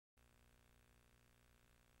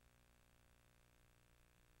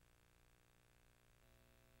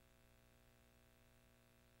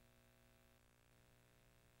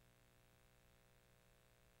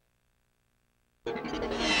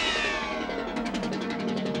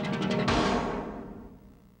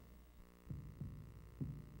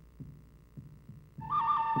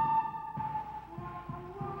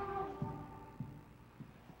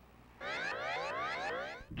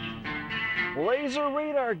Laser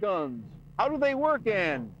radar guns. How do they work,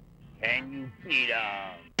 and can you beat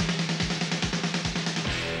them?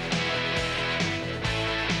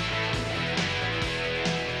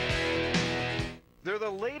 They're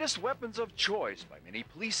the latest weapons of choice by many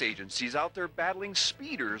police agencies out there battling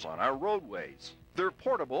speeders on our roadways. They're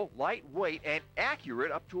portable, lightweight, and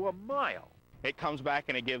accurate up to a mile. It comes back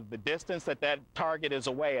and it gives the distance that target is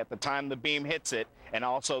away at the time the beam hits it, and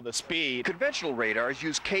also the speed. Conventional radars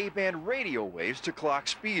use K-band radio waves to clock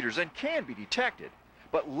speeders and can be detected.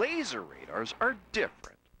 But laser radars are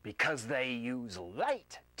different. Because they use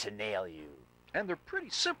light to nail you. And they're pretty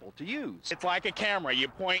simple to use. It's like a camera. You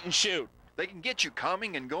point and shoot. They can get you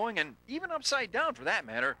coming and going, and even upside down for that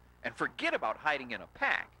matter, and forget about hiding in a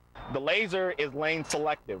pack. The laser is lane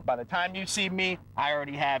selective. By the time you see me, I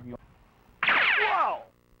already have you. Whoa!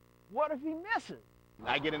 What if he misses?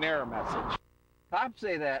 I get an error message. Cops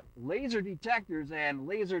say that laser detectors and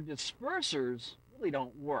laser dispersers really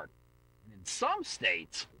don't work. And in some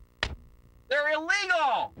states, they're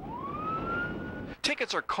illegal!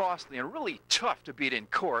 Tickets are costly and really tough to beat in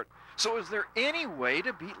court, so is there any way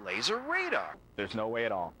to beat laser radar? There's no way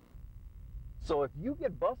at all. So if you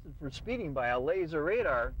get busted for speeding by a laser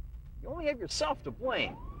radar, you only have yourself to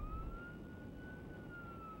blame.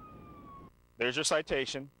 There's your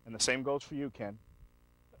citation, and the same goes for you, Ken.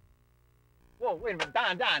 Whoa, wait a minute,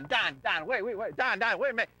 Don, wait, Don,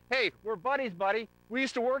 wait a minute. Hey, we're buddies, buddy. We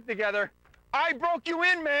used to work together. I broke you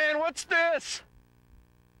in, man, what's this?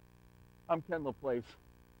 I'm Ken LaPlace,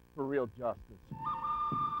 for real justice.